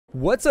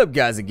What's up,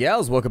 guys and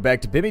gals? Welcome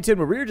back to Bimington,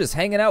 where we were just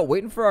hanging out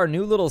waiting for our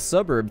new little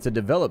suburb to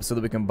develop so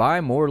that we can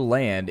buy more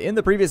land. In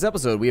the previous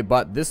episode, we had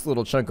bought this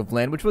little chunk of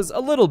land, which was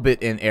a little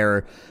bit in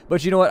error,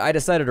 but you know what? I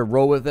decided to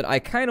roll with it. I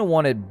kind of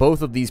wanted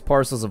both of these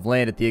parcels of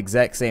land at the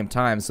exact same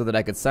time so that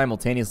I could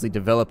simultaneously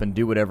develop and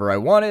do whatever I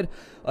wanted.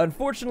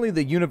 Unfortunately,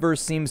 the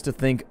universe seems to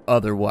think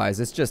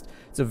otherwise. It's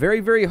a very,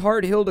 very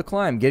hard hill to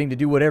climb, getting to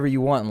do whatever you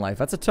want in life.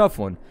 That's a tough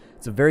one.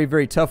 It's a very,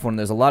 very tough one.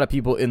 There's a lot of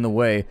people in the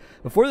way.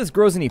 Before this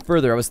grows any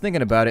further, I was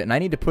thinking about it, and I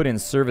need to put in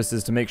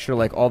services to make sure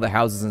like all the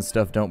houses and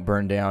stuff don't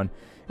burn down.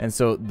 And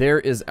so there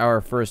is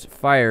our first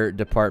fire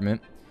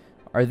department.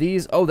 Are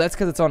these... Oh, that's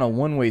because it's on a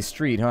one-way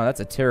street, huh? That's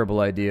a terrible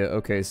idea.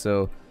 Okay,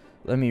 so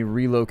let me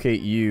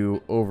relocate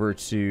you over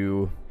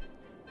to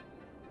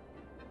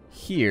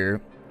here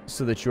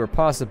so that your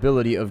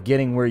possibility of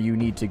getting where you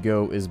need to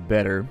go is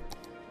better.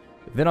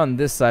 Then on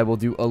this side, we'll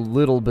do a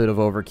little bit of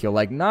overkill.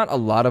 Like, not a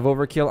lot of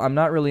overkill. I'm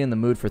not really in the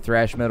mood for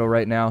thrash metal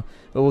right now,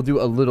 but we'll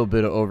do a little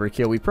bit of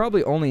overkill. We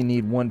probably only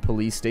need one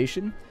police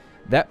station.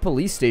 That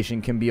police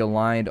station can be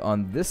aligned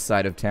on this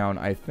side of town,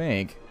 I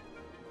think,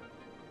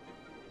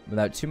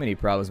 without too many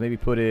problems. Maybe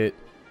put it...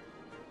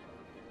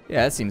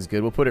 Yeah, that seems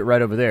good. We'll put it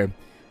right over there.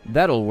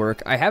 That'll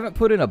work. I haven't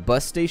put in a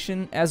bus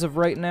station as of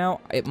right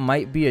now. It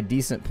might be a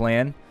decent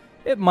plan.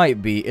 It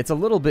might be. It's a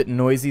little bit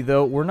noisy,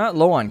 though. We're not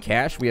low on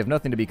cash. We have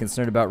nothing to be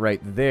concerned about right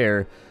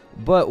there.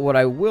 But what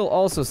I will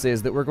also say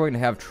is that we're going to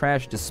have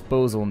trash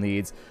disposal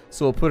needs.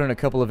 So we'll put in a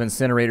couple of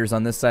incinerators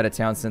on this side of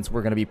town since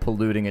we're going to be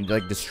polluting and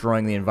like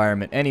destroying the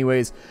environment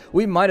anyways.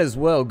 We might as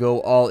well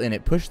go all in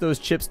it. Push those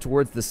chips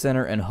towards the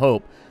center and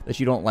hope that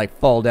you don't like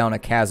fall down a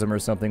chasm or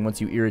something once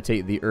you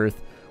irritate the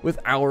earth with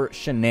our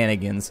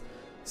shenanigans.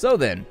 So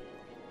then...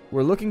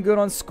 we're looking good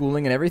on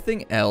schooling and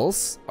everything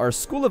else. Our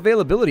school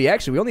availability,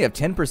 actually, we only have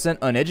 10%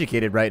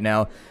 uneducated right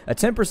now. A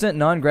 10%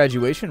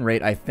 non-graduation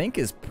rate, I think,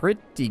 is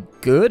pretty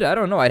good. I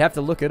don't know. I'd have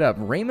to look it up.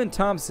 Raymond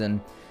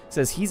Thompson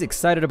says he's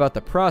excited about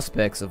the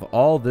prospects of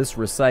all this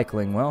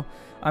recycling. Well,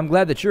 I'm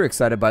glad that you're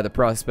excited by the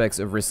prospects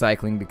of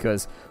recycling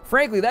because,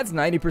 frankly, that's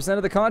 90%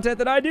 of the content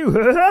that I do.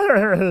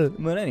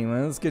 But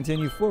anyway, let's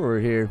continue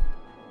forward here.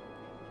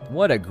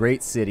 What a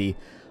great city.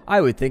 I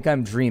would think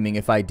I'm dreaming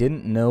if I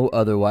didn't know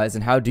otherwise,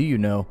 and how do you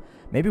know?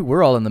 Maybe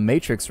we're all in the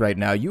Matrix right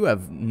now. You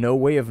have no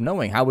way of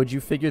knowing. How would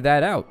you figure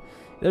that out?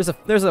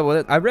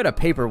 I read a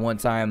paper one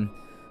time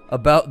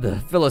about the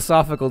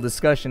philosophical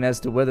discussion as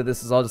to whether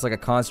this is all just like a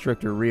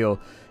construct or real.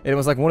 And it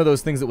was like one of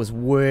those things that was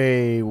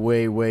way,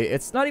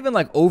 it's not even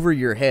like over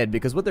your head,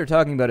 because what they're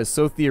talking about is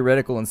so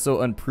theoretical and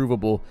so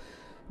unprovable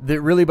that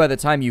really by the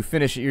time you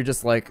finish it, you're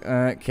just like,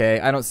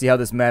 okay, I don't see how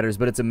this matters,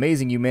 but it's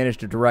amazing you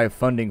managed to derive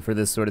funding for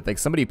this sort of thing.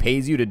 Somebody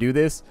pays you to do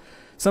this?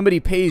 Somebody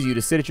pays you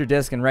to sit at your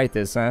desk and write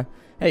this, huh?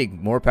 Hey,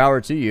 more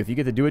power to you. If you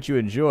get to do what you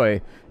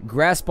enjoy,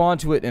 grasp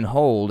onto it and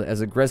hold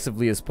as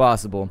aggressively as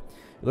possible.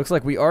 It looks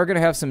like we are going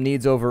to have some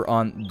needs over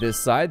on this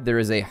side. There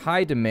is a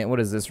high demand. What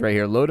is this right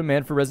here? Low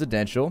demand for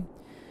residential.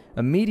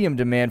 A medium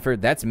demand for...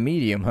 That's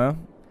medium, huh?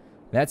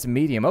 That's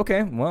medium.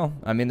 Okay, well,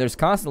 I mean, there's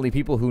constantly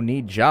people who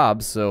need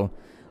jobs, so...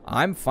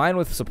 I'm fine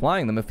with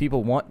supplying them if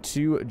people want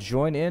to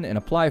join in and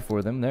apply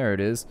for them. There it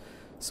is.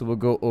 So we'll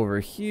go over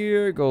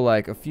here, go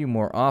like a few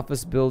more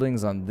office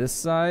buildings on this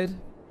side.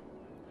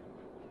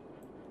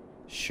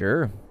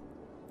 Sure.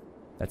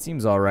 That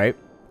seems alright.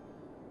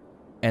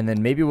 And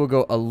then maybe we'll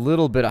go a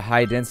little bit of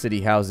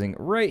high-density housing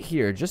right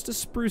here, just to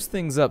spruce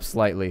things up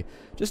slightly.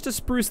 Just to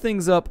spruce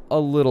things up a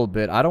little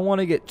bit. I don't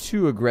want to get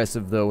too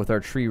aggressive, though, with our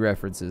tree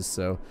references.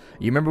 So,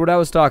 you remember what I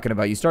was talking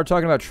about. You start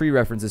talking about tree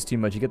references too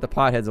much, you get the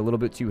potheads a little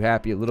bit too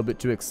happy, a little bit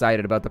too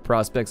excited about the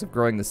prospects of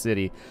growing the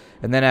city.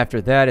 And then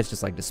after that, it's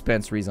just like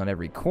dispensaries on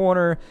every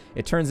corner.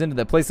 It turns into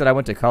the place that I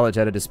went to college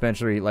had a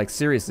dispensary, like,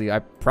 seriously,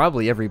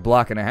 probably every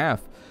block and a half.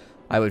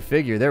 I would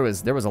figure there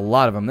was a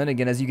lot of them. Then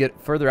again, as you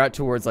get further out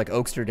towards like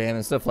Oaksterdam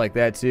and stuff like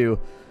that too,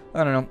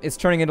 I don't know, it's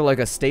turning into like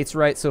a states'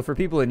 right. So for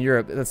people in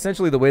Europe,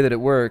 essentially the way that it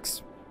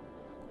works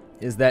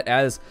is that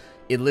as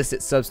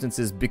illicit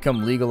substances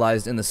become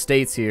legalized in the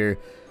states here,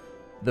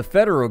 the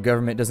federal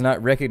government does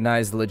not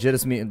recognize the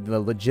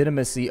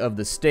legitimacy of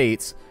the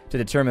states to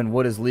determine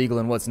what is legal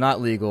and what's not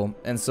legal.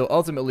 And so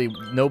ultimately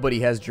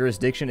nobody has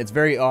jurisdiction. It's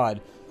very odd.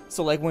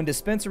 So like when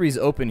dispensaries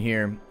open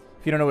here,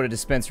 if you don't know what a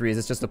dispensary is,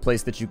 it's just a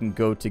place that you can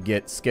go to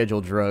get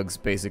scheduled drugs,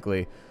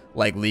 basically,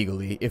 like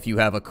legally, if you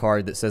have a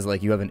card that says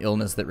like you have an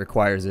illness that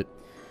requires it.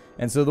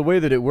 And so the way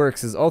that it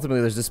works is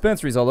ultimately there's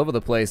dispensaries all over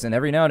the place, and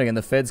every now and again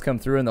the feds come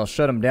through and they'll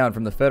shut them down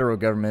from the federal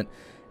government,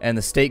 and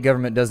the state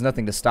government does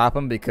nothing to stop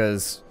them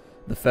because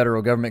the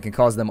federal government can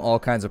cause them all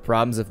kinds of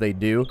problems if they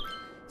do.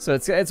 So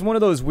it's one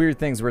of those weird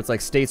things where it's like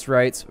states'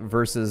 rights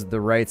versus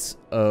the rights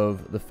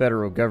of the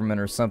federal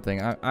government or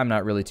something. I'm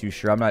not really too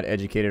sure. I'm not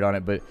educated on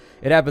it, but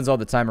it happens all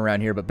the time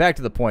around here. But back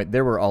to the point,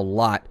 there were a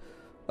lot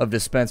of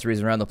dispensaries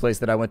around the place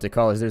that I went to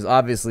college. There's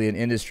obviously an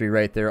industry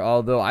right there,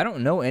 although I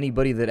don't know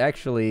anybody that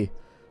actually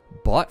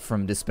bought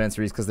from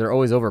dispensaries because they're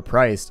always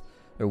overpriced.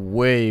 They're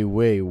way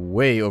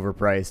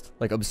overpriced,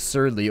 like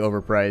absurdly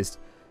overpriced.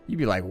 You'd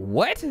be like,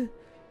 what?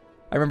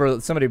 I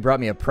remember somebody brought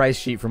me a price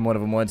sheet from one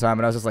of them one time,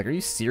 and I was just like, are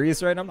you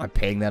serious right now? I'm not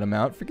paying that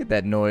amount. Forget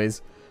that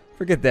noise.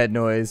 Forget that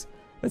noise.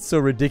 That's so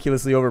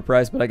ridiculously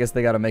overpriced, but I guess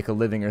they got to make a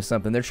living or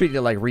something. They're treating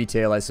it like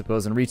retail, I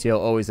suppose, and retail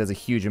always has a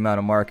huge amount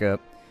of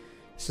markup.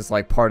 It's just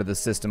like part of the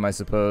system, I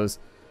suppose.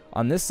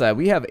 On this side,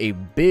 we have a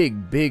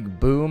big, big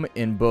boom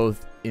in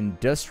both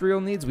industrial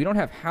needs. We don't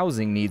have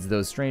housing needs,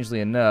 though, strangely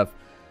enough.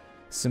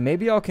 So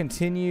maybe I'll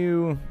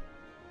continue.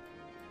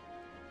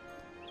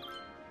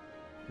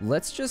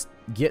 Let's just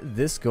get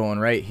this going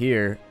right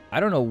here. I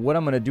don't know what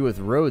I'm going to do with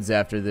roads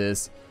after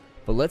this,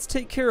 but let's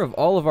take care of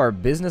all of our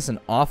business and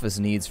office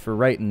needs for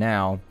right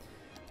now.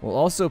 We'll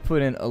also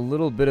put in a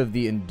little bit of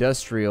the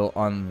industrial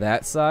on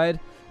that side.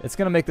 It's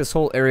going to make this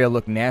whole area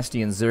look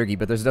nasty and zergy,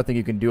 but there's nothing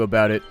you can do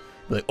about it.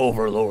 Like,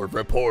 Overlord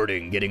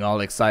reporting, getting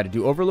all excited.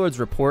 Do Overlords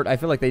report? I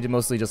feel like they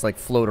mostly just, like,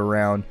 float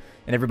around,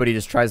 and everybody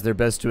just tries their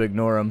best to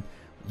ignore them.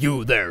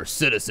 You there,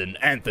 citizen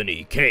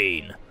Anthony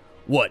Kane.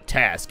 What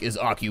task is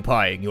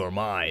occupying your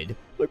mind?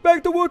 Like,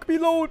 back to work, me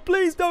lord.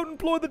 Please don't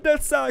employ the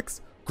death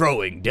sacks.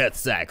 Growing death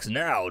sacks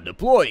now,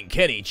 deploying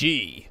Kenny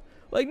G.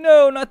 Like,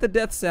 no, not the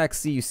death sacks.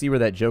 See, you see where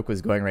that joke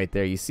was going right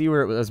there. You see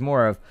where it was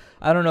more of,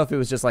 I don't know if it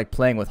was just like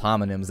playing with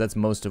homonyms. That's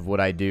most of what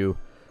I do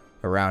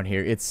around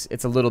here. It's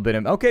a little bit,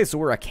 okay, so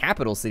we're a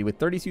capital city with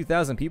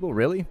 32,000 people,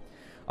 really?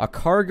 A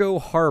cargo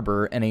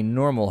harbor and a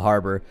normal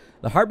harbor.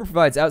 The harbor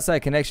provides outside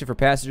connection for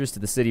passengers to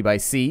the city by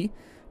sea.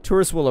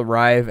 Tourists will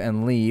arrive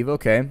and leave,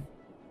 okay.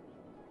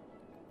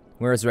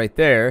 Whereas right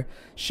there,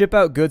 ship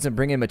out goods and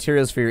bring in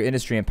materials for your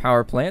industry and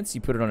power plants.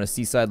 You put it on a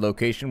seaside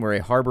location where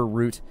a harbor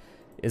route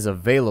is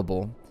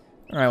available.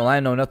 Alright, well, I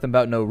know nothing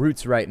about no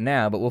routes right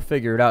now, but we'll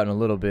figure it out in a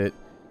little bit.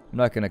 I'm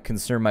not going to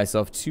concern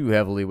myself too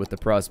heavily with the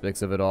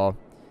prospects of it all.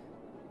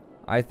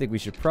 I think we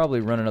should probably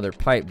run another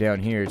pipe down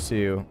here,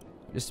 too,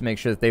 just to make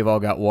sure that they've all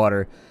got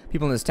water.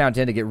 People in this town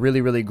tend to get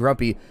really, really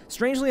grumpy.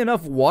 Strangely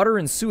enough, water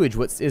and sewage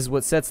is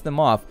what sets them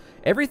off.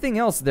 Everything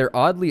else they're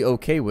oddly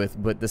okay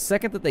with, but the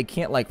second that they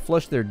can't, like,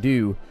 flush their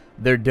due,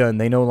 they're done.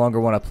 They no longer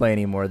want to play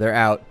anymore. They're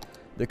out.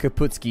 The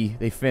Kaputski,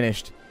 they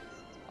finished.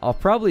 I'll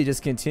probably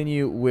just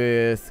continue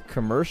with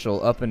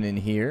commercial up and in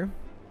here.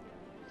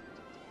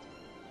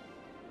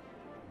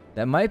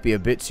 That might be a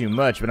bit too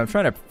much, but I'm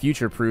trying to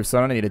future-proof, so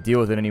I don't need to deal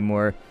with it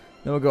anymore.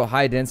 Then we'll go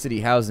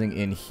high-density housing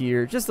in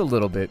here, just a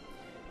little bit.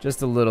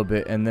 Just a little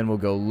bit, and then we'll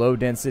go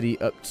low-density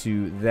up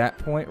to that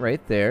point right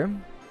there.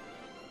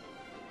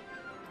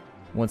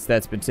 Once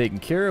that's been taken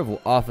care of,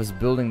 we'll office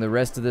building the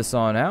rest of this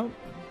on out.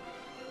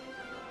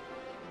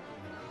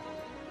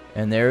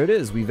 And there it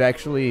is. We've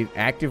actually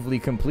actively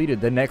completed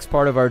the next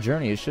part of our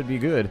journey. It should be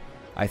good,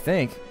 I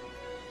think.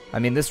 I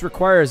mean, this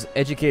requires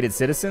educated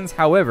citizens.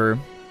 However,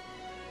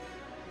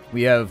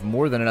 we have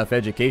more than enough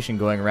education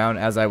going around,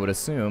 as I would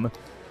assume.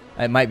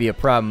 It might be a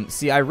problem.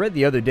 See, I read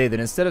the other day that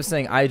instead of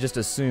saying I just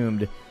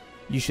assumed,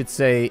 you should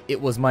say it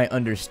was my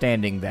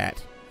understanding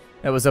that.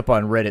 That was up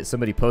on Reddit.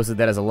 Somebody posted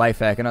that as a life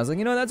hack, and I was like,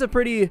 you know, that's a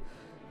pretty...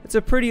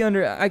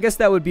 I guess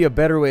that would be a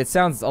better way. It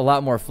sounds a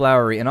lot more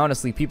flowery, and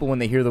honestly, people, when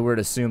they hear the word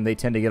assume, they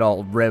tend to get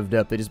all revved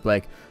up. They just be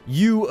like,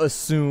 you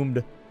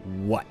assumed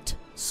what,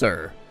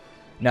 sir?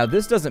 Now,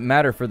 this doesn't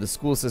matter for the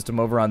school system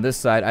over on this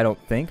side, I don't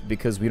think,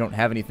 because we don't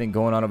have anything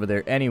going on over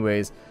there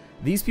anyways.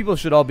 These people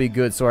should all be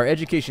good, so our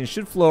education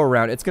should flow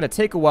around. It's going to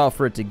take a while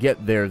for it to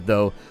get there,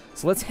 though.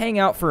 So let's hang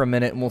out for a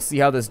minute, and we'll see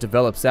how this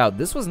develops out.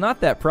 This was not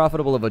that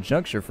profitable of a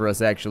juncture for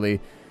us,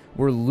 actually.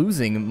 We're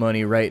losing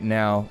money right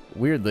now,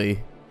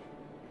 weirdly.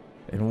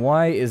 And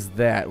why is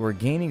that? We're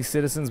gaining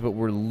citizens, but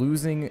we're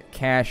losing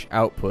cash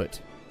output.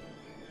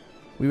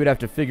 We would have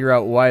to figure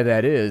out why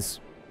that is.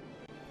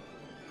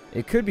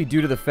 It could be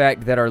due to the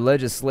fact that our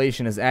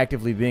legislation is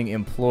actively being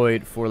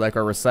employed for like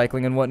our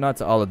recycling and whatnot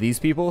to all of these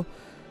people.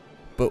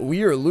 But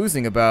we are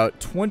losing about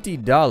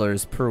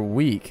 $20 per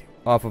week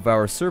off of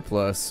our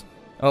surplus.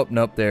 Oh,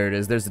 nope, there it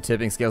is. There's the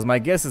tipping scales. My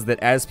guess is that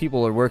as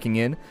people are working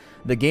in,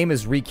 the game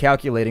is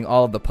recalculating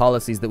all of the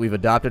policies that we've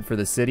adopted for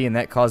the city, and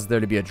that causes there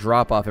to be a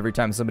drop-off every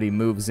time somebody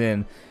moves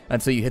in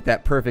until you hit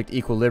that perfect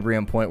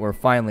equilibrium point where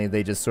finally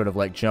they just sort of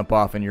like jump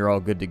off and you're all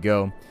good to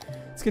go.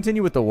 Let's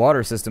continue with the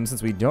water system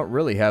since we don't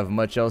really have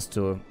much else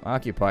to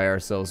occupy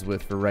ourselves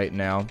with for right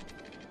now.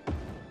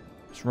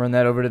 Just run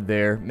that over to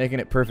there. Making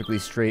it perfectly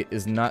straight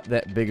is not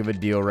that big of a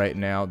deal right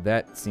now.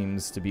 That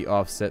seems to be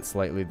offset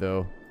slightly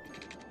though.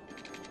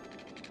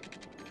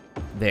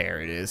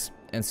 There it is.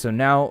 And so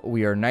now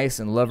we are nice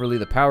and lovely.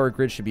 The power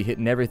grid should be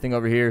hitting everything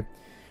over here.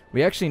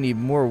 We actually need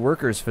more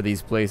workers for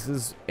these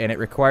places, and it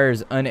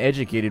requires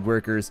uneducated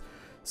workers.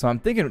 So I'm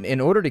thinking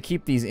in order to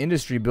keep these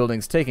industry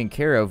buildings taken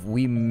care of,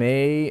 we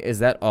may... Is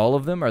that all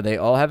of them? Are they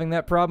all having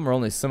that problem, or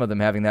only some of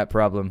them having that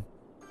problem?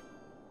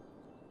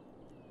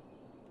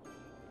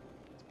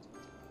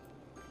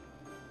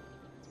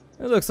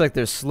 It looks like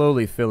they're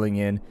slowly filling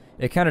in.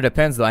 It kind of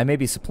depends, though. I may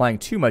be supplying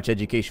too much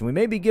education. We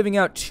may be giving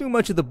out too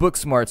much of the book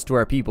smarts to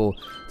our people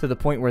to the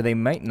point where they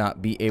might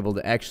not be able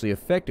to actually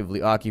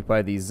effectively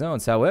occupy these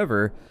zones.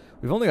 However,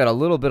 we've only got a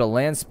little bit of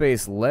land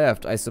space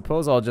left. I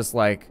suppose I'll just,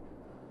 like,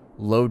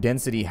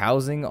 low-density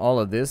housing all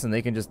of this, and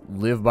they can just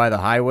live by the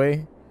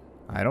highway.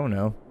 I don't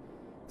know.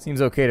 Seems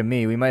okay to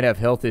me. We might have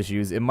health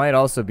issues. It might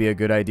also be a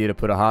good idea to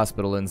put a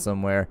hospital in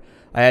somewhere.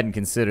 I hadn't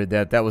considered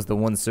that. That was the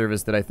one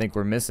service that I think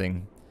we're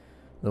missing.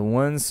 The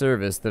one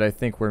service that I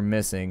think we're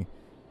missing.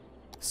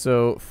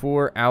 So,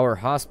 for our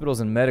hospitals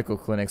and medical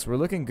clinics, we're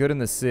looking good in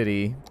the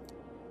city.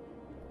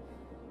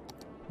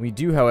 We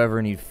do,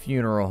 however, need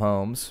funeral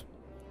homes.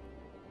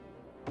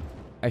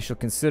 I shall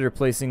consider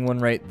placing one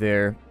right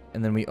there.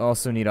 And then we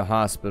also need a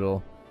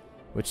hospital,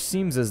 which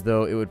seems as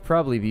though it would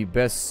probably be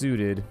best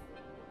suited.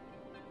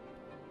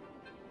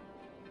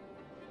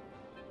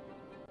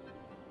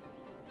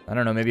 I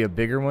don't know, maybe a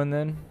bigger one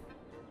then?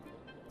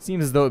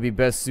 Seems as though it would be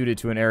best suited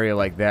to an area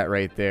like that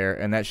right there,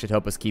 and that should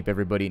help us keep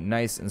everybody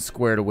nice and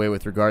squared away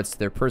with regards to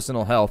their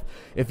personal health.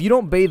 If you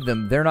don't bathe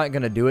them, they're not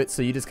going to do it,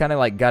 so you just kind of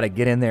like got to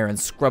get in there and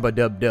scrub a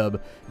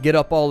dub-dub. Get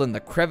up all in the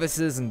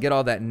crevices and get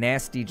all that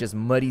nasty, just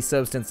muddy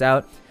substance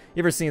out.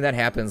 You ever seen that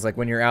happens, like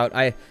when you're out?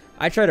 I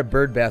try to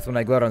bird bath when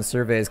I go out on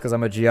surveys because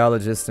I'm a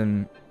geologist,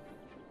 and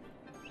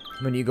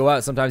when you go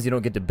out, sometimes you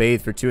don't get to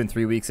bathe for 2 and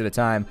 3 weeks at a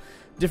time.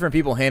 Different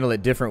people handle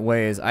it different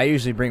ways. I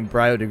usually bring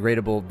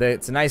biodegradable.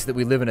 It's nice that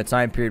we live in a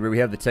time period where we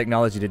have the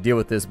technology to deal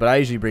with this, but I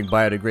usually bring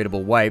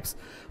biodegradable wipes.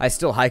 I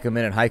still hike them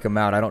in and hike them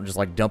out. I don't just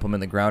like dump them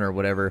in the ground or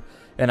whatever.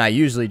 And I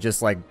usually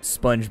just like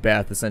sponge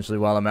bath essentially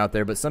while I'm out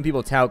there. But some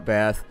people talc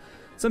bath.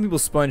 Some people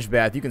sponge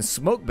bath. You can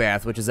smoke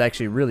bath, which is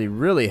actually really,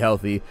 really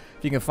healthy.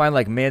 If you can find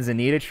like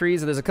manzanita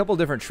trees, there's a couple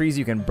different trees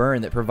you can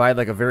burn that provide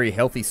like a very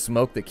healthy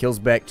smoke that kills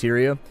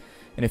bacteria.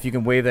 And if you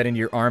can wave that into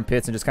your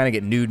armpits and just kind of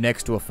get nude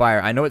next to a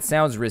fire. I know it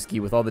sounds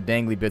risky with all the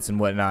dangly bits and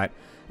whatnot.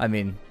 I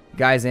mean,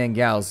 guys and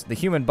gals, the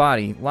human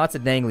body, lots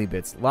of dangly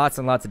bits. Lots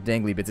and lots of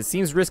dangly bits. It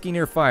seems risky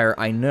near fire,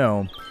 I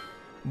know.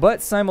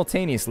 But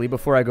simultaneously,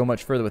 before I go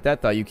much further with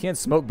that thought, you can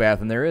smoke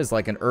bath and there is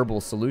like an herbal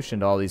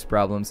solution to all these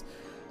problems.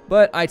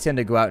 But I tend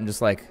to go out and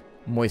just like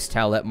moist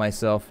towelette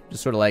myself.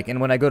 Just sort of like,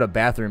 and when I go to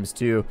bathrooms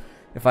too,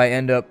 if I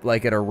end up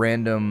like at a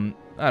random,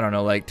 I don't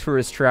know, like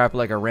tourist trap,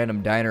 like a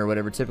random diner or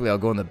whatever, typically I'll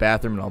go in the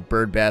bathroom and I'll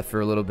bird bath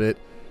for a little bit.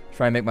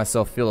 Try and make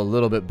myself feel a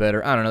little bit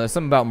better. I don't know, there's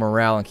something about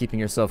morale and keeping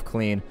yourself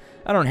clean.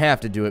 I don't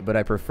have to do it, but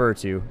I prefer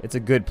to. It's a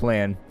good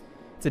plan.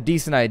 It's a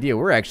decent idea.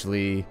 We're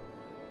actually...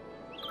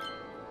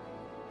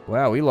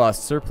 Wow, we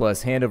lost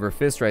surplus hand over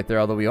fist right there,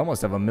 although we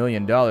almost have $1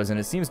 million, and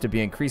it seems to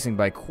be increasing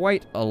by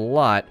quite a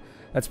lot.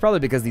 That's probably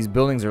because these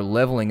buildings are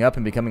leveling up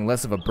and becoming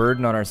less of a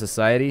burden on our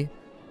society.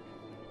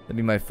 That'd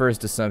be my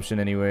first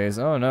assumption anyways.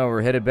 Oh no,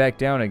 we're headed back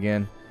down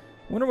again.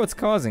 Wonder what's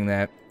causing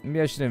that.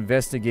 Maybe I should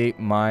investigate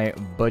my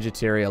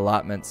budgetary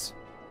allotments.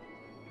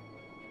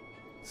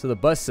 So the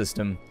bus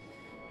system.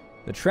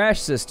 The trash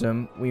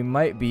system, we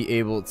might be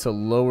able to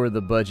lower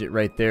the budget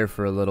right there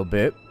for a little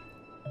bit.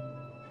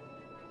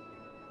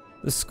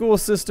 The school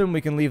system,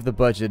 we can leave the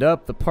budget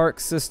up. The park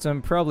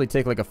system, probably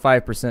take like a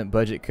 5%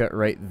 budget cut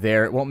right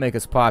there. It won't make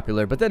us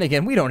popular. But then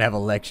again, we don't have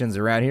elections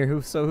around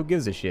here, so who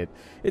gives a shit?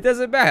 It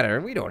doesn't matter.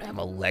 We don't have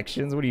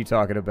elections. What are you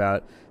talking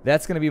about?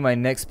 That's going to be my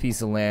next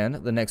piece of land,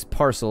 the next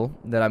parcel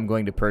that I'm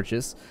going to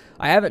purchase.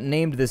 I haven't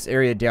named this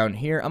area down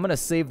here. I'm going to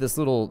save this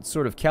little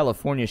sort of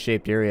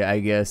California-shaped area,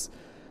 I guess,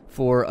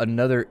 for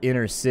another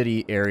inner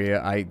city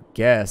area, I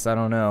guess. I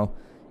don't know.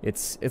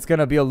 It's going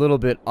to be a little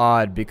bit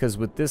odd because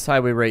with this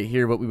highway right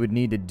here, what we would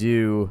need to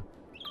do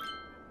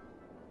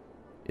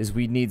is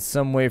we need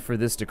some way for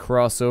this to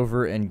cross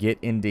over and get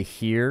into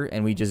here,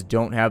 and we just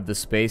don't have the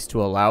space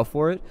to allow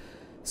for it.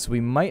 So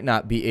we might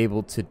not be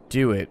able to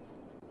do it.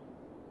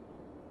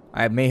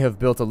 I may have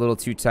built a little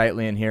too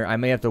tightly in here. I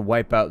may have to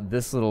wipe out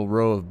this little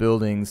row of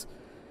buildings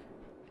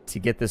to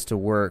get this to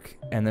work.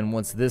 And then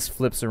once this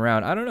flips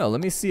around, I don't know.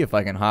 Let me see if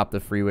I can hop the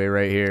freeway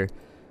right here.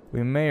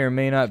 We may or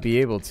may not be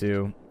able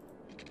to.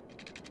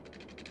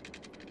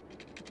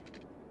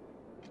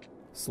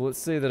 So let's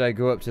say that I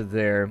go up to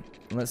there.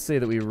 Let's say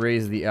that we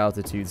raise the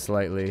altitude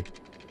slightly.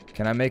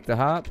 Can I make the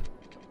hop?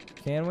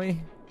 Can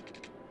we?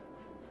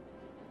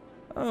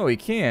 Oh, we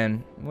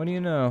can. What do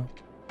you know?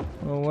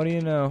 Well, what do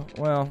you know?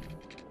 Well,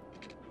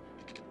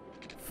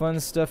 fun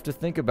stuff to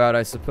think about,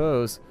 I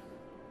suppose.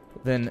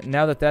 Then,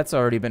 now that that's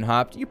already been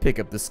hopped, you pick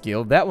up the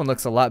skill. That one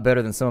looks a lot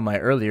better than some of my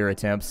earlier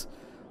attempts.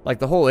 Like,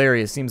 the whole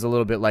area seems a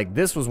little bit like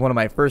this was one of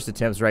my first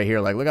attempts right here.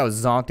 Like, look how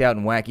zonked out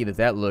and wacky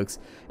that looks.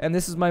 And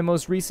this is my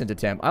most recent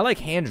attempt. I like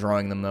hand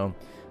drawing them, though.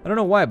 I don't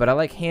know why, but I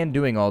like hand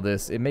doing all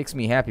this. It makes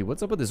me happy.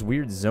 What's up with this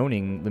weird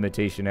zoning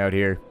limitation out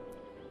here?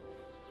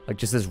 Like,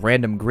 just this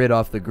random grid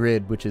off the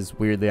grid, which is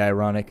weirdly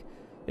ironic.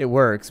 It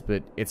works,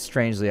 but it's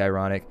strangely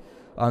ironic.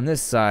 On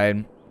this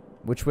side,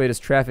 which way does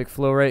traffic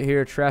flow right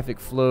here? Traffic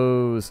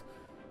flows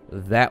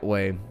that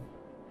way.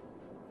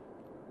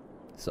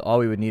 So all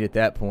we would need at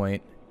that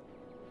point...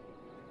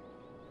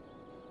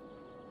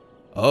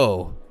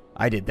 Oh,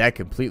 I did that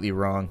completely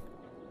wrong.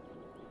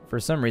 For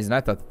some reason,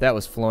 I thought that that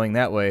was flowing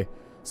that way.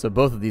 So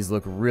both of these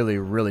look really,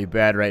 really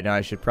bad right now.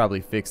 I should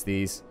probably fix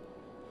these.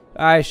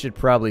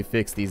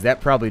 That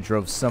probably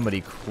drove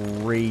somebody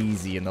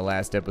crazy in the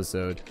last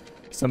episode.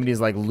 Somebody's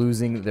like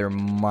losing their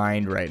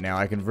mind right now.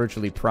 I can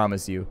virtually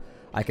promise you.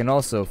 I can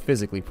also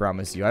physically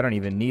promise you. I don't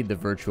even need the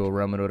virtual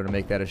realm in order to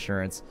make that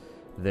assurance.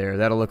 There,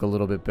 that'll look a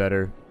little bit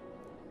better.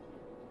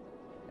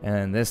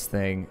 And this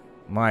thing,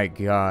 my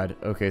god.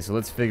 Okay, so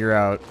let's figure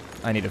out,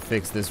 I need to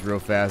fix this real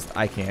fast.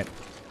 I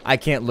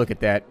can't look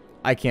at that.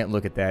 I can't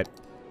look at that.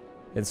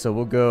 And so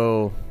we'll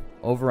go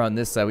over on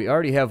this side. We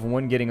already have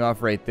one getting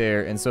off right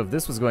there. And so if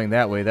this was going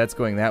that way, that's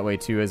going that way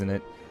too, isn't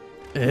it?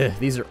 Ugh,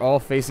 these are all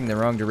facing the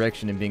wrong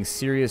direction and being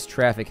serious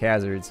traffic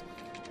hazards.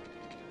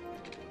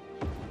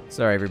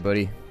 Sorry,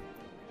 everybody.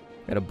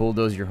 Gotta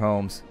bulldoze your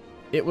homes.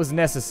 It was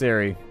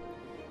necessary.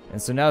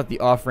 And so now that the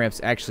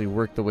off-ramps actually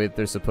work the way that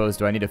they're supposed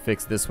to, I need to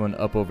fix this one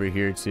up over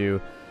here too.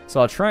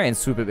 So I'll try and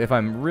swoop it if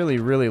I'm really,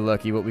 really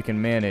lucky what we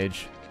can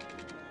manage.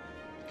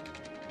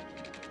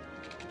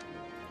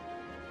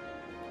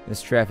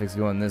 This traffic's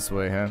going this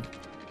way, huh?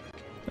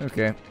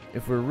 Okay.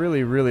 If we're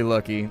really, really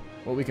lucky,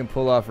 what we can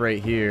pull off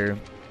right here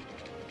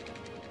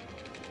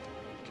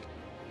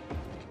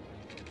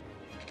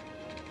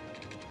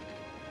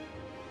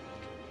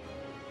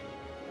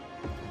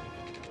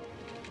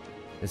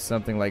is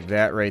something like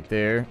that right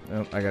there.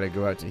 Oh, I gotta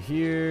go out to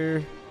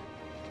here.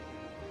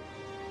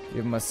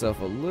 Give myself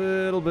a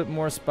little bit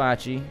more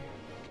spotchy.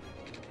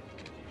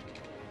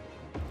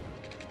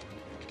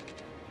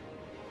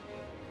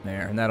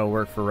 There, and that'll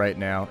work for right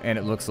now. And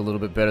it looks a little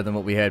bit better than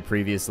what we had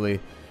previously.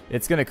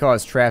 It's gonna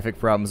cause traffic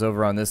problems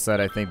over on this side,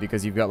 I think,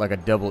 because you've got like a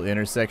double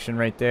intersection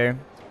right there.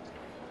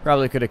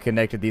 Probably could have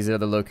connected these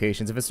other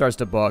locations. If it starts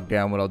to bog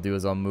down, what I'll do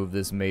is I'll move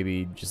this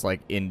maybe just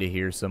like into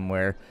here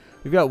somewhere.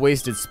 We've got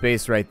wasted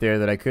space right there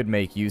that I could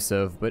make use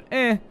of, but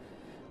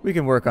we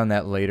can work on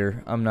that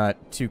later. I'm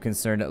not too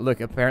concerned. Look,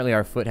 apparently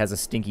our foot has a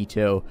stinky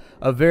toe.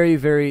 A very,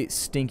 very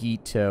stinky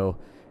toe.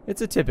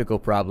 It's a typical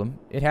problem.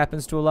 It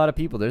happens to a lot of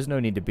people. There's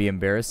no need to be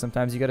embarrassed.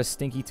 Sometimes you got a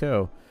stinky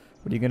toe.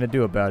 What are you going to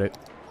do about it?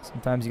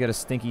 Sometimes you got a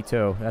stinky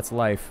toe. That's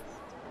life.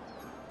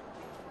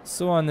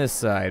 So on this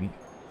side,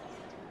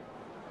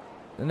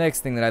 the next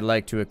thing that I'd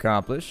like to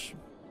accomplish,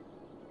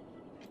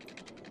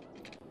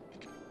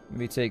 let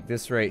me take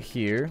this right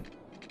here.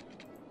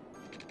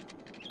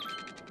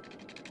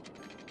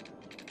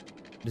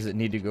 Does it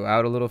need to go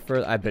out a little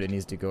further? I bet it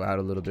needs to go out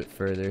a little bit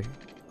further.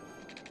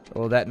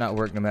 Will that not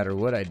work no matter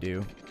what I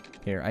do?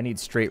 Here, I need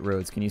straight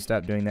roads. Can you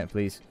stop doing that,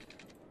 please?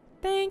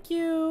 Thank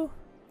you.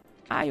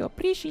 I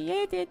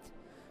appreciate it.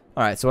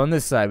 Alright, so on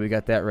this side, we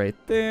got that right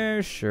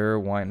there. Sure,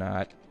 why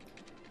not?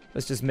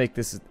 Let's just make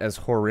this as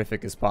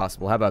horrific as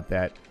possible. How about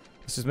that?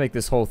 Let's just make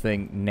this whole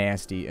thing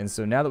nasty. And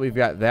so now that we've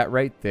got that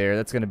right there,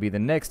 that's going to be the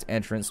next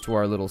entrance to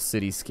our little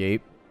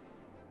cityscape.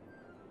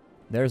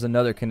 There's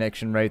another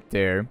connection right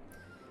there.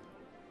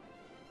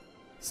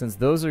 Since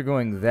those are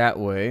going that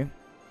way,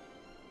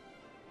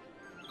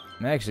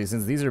 actually,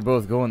 since these are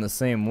both going the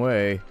same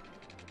way,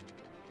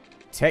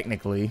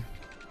 technically,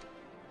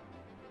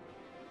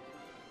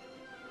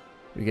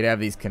 we could have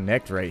these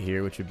connect right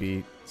here, which would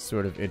be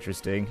sort of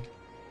interesting.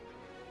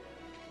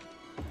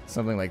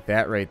 Something like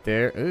that right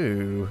there.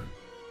 Ooh.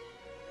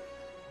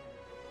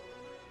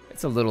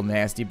 It's a little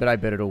nasty, but I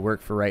bet it'll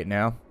work for right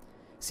now.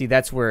 See,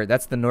 that's the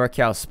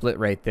NorCal split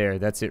right there.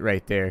 That's it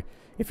right there.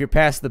 If you're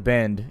past the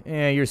bend,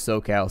 you're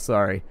SoCal,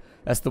 sorry.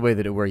 That's the way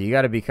that it works. You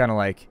gotta be kind of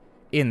like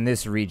in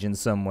this region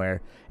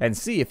somewhere. And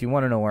see, if you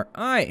want to know where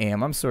I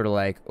am, I'm sort of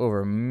like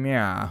over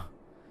meow.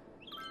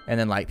 And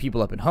then like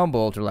people up in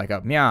Humboldt are like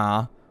up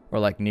meow. Or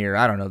like near,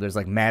 I don't know, there's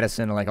like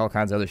Madison and like all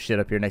kinds of other shit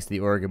up here next to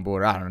the Oregon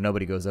border. I don't know,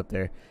 nobody goes up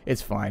there.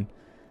 It's fine.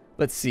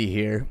 Let's see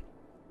here.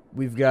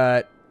 We've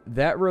got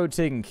that road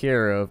taken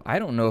care of. I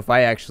don't know if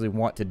I actually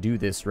want to do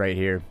this right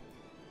here.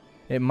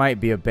 It might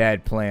be a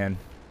bad plan.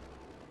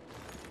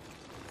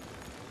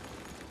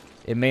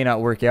 It may not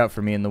work out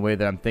for me in the way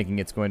that I'm thinking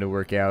it's going to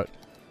work out.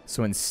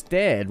 So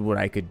instead, what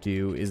I could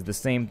do is the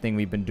same thing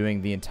we've been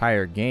doing the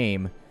entire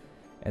game.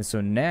 And so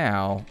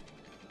now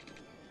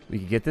we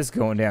could get this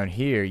going down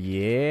here.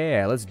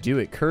 Yeah, let's do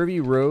it.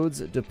 Curvy roads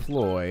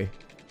deploy.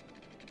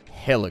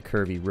 Hella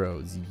curvy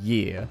roads.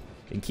 Yeah.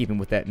 In keeping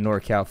with that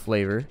NorCal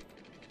flavor.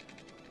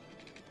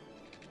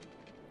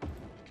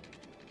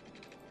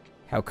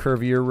 How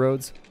curvy are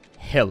roads?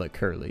 Hella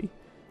curly.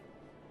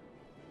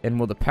 And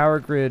will the power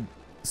grid...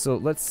 So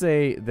let's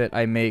say that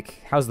I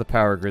make... How's the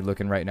power grid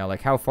looking right now?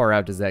 Like, how far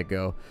out does that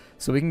go?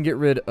 So we can get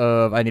rid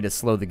of... I need to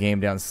slow the game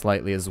down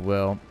slightly as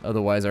well.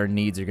 Otherwise, our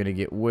needs are going to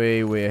get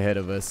way, way ahead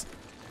of us.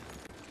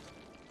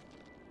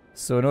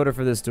 So in order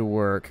for this to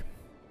work,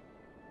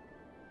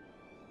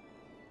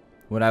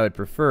 what I would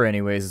prefer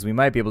anyways is we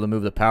might be able to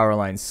move the power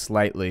line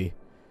slightly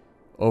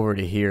over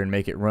to here and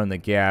make it run the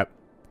gap.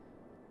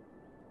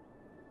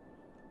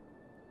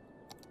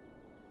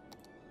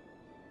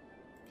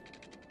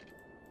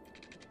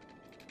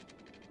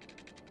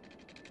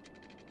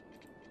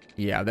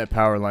 Yeah, that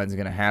power line's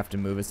going to have to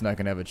move. It's not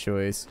going to have a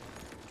choice.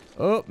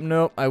 Oh,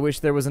 no. I wish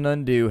there was an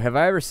undo. Have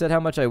I ever said how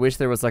much I wish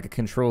there was like a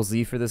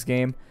Control-Z for this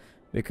game?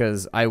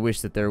 Because I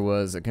wish that there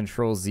was a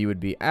Control-Z would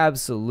be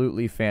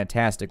absolutely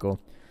fantastical.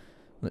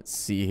 Let's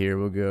see here.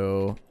 We'll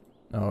go...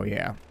 Oh,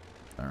 yeah.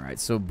 Alright,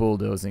 so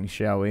bulldozing,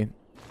 shall we?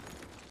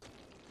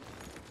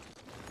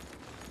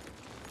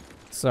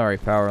 Sorry,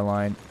 power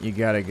line. You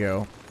gotta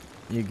go.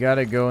 You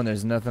gotta go, and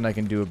there's nothing I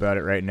can do about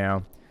it right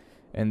now.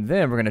 And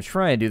then we're going to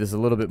try and do this a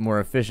little bit more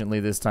efficiently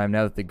this time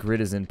now that the grid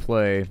is in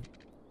play.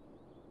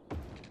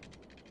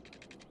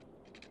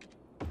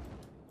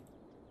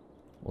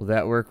 Will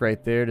that work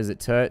right there? Does it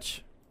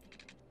touch?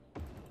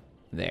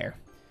 There.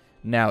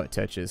 Now it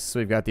touches. So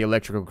we've got the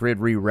electrical grid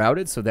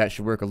rerouted, so that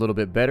should work a little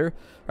bit better.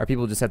 Our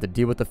people just have to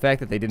deal with the fact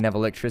that they didn't have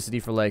electricity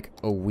for like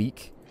a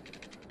week.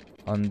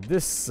 On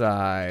this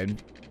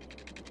side,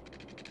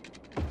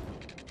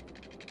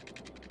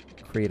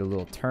 create a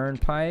little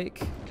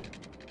turnpike.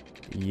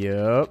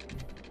 Yup.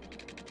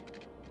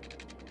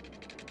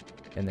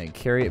 And then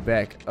carry it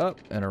back up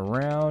and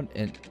around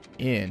and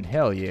in.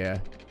 Hell yeah.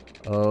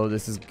 Oh,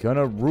 this is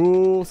gonna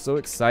rule. So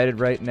excited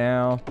right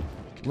now.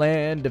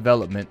 Land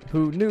development.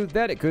 Who knew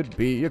that it could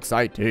be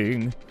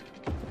exciting?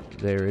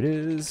 There it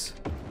is.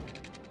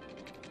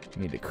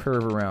 We need to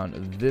curve around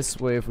this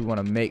way if we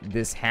want to make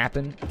this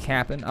happen.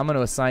 Captain. I'm going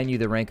to assign you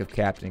the rank of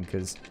captain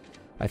because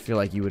I feel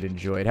like you would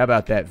enjoy it. How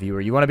about that,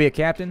 viewer? You want to be a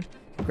captain?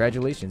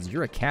 Congratulations.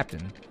 You're a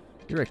captain.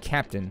 You're a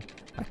captain.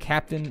 A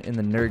captain in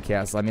the Nerd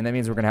Castle. I mean, that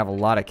means we're going to have a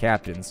lot of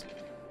captains.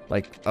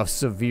 Like a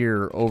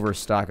severe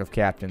overstock of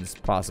captains,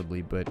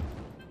 possibly, but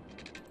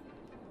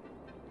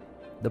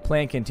the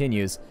plan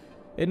continues.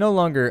 It no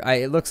longer,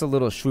 it looks a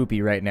little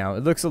swoopy right now.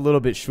 It looks a little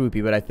bit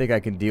swoopy, but I think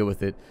I can deal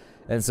with it.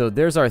 And so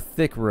there's our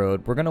thick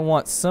road. We're going to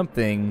want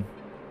something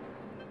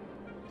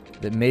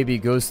that maybe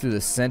goes through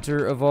the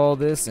center of all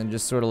this and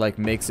just sort of like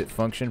makes it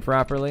function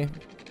properly.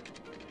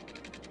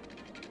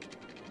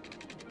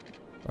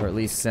 Or at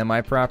least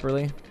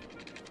semi-properly.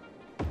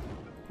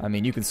 I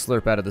mean, you can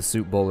slurp out of the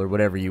soup bowl or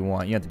whatever you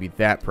want. You don't have to be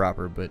that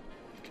proper, but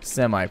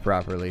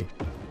semi-properly.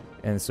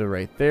 And so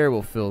right there,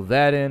 we'll fill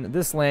that in.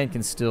 This land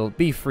can still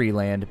be free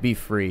land. Be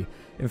free.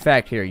 In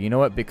fact, here, you know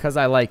what? Because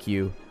I like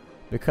you,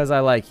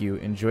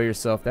 enjoy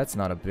yourself. That's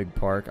not a big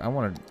park. I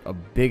want a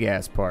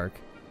big-ass park.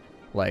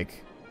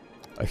 Like,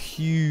 a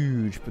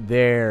huge...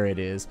 There it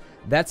is.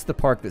 That's the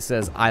park that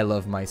says, I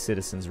love my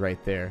citizens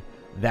right there.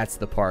 That's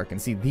the park.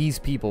 And see, these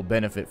people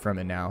benefit from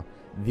it now.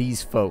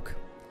 These folk.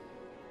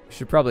 We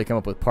should probably come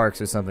up with parks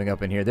or something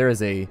up in here. There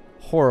is a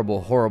horrible,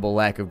 horrible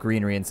lack of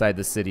greenery inside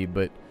the city,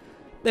 but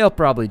they'll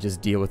probably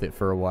just deal with it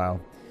for a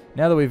while.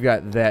 Now that we've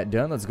got that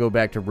done, let's go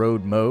back to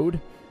road mode.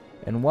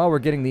 And while we're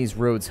getting these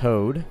roads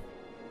hoed...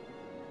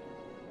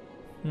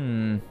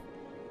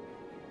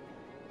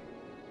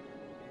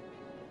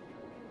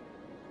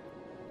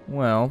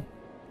 Well...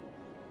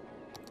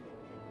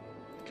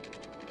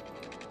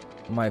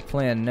 my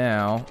plan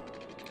now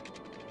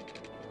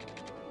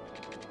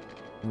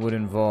would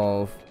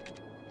involve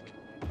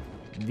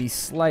the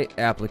slight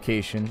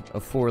application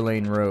of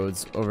 4-lane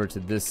roads over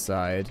to this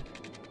side.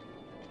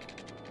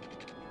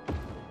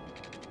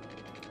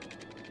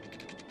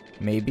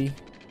 Maybe.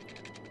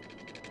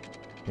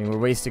 I mean, we're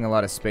wasting a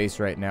lot of space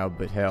right now,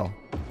 but hell.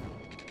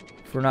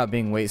 If we're not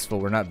being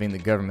wasteful, we're not being the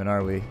government,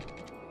 are we?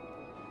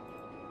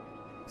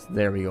 So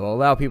there we go.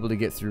 Allow people to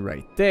get through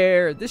right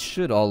there. This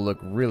should all look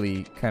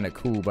really kind of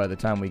cool by the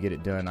time we get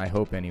it done. I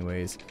hope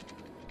anyways.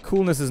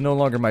 Coolness is no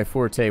longer my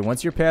forte.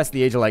 Once you're past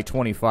the age of like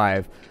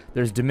 25,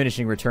 there's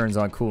diminishing returns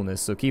on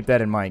coolness. So keep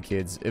that in mind,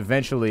 kids.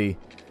 Eventually,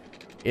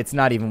 it's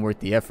not even worth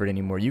the effort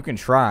anymore. You can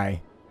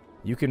try.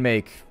 You can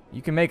make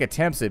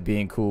attempts at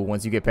being cool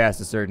once you get past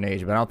a certain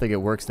age, but I don't think it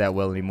works that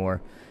well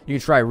anymore. You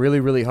can try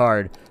really, really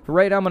hard. For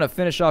right now, I'm going to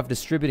finish off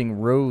distributing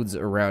roads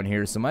around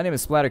here. So my name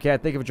is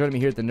Splattercat. Thank you for joining me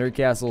here at the Nerd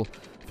Castle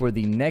for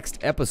the next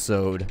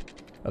episode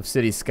of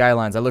City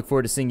Skylines. I look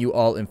forward to seeing you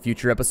all in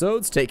future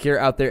episodes. Take care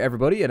out there,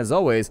 everybody, and as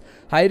always,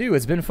 how you do?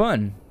 It's been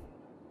fun.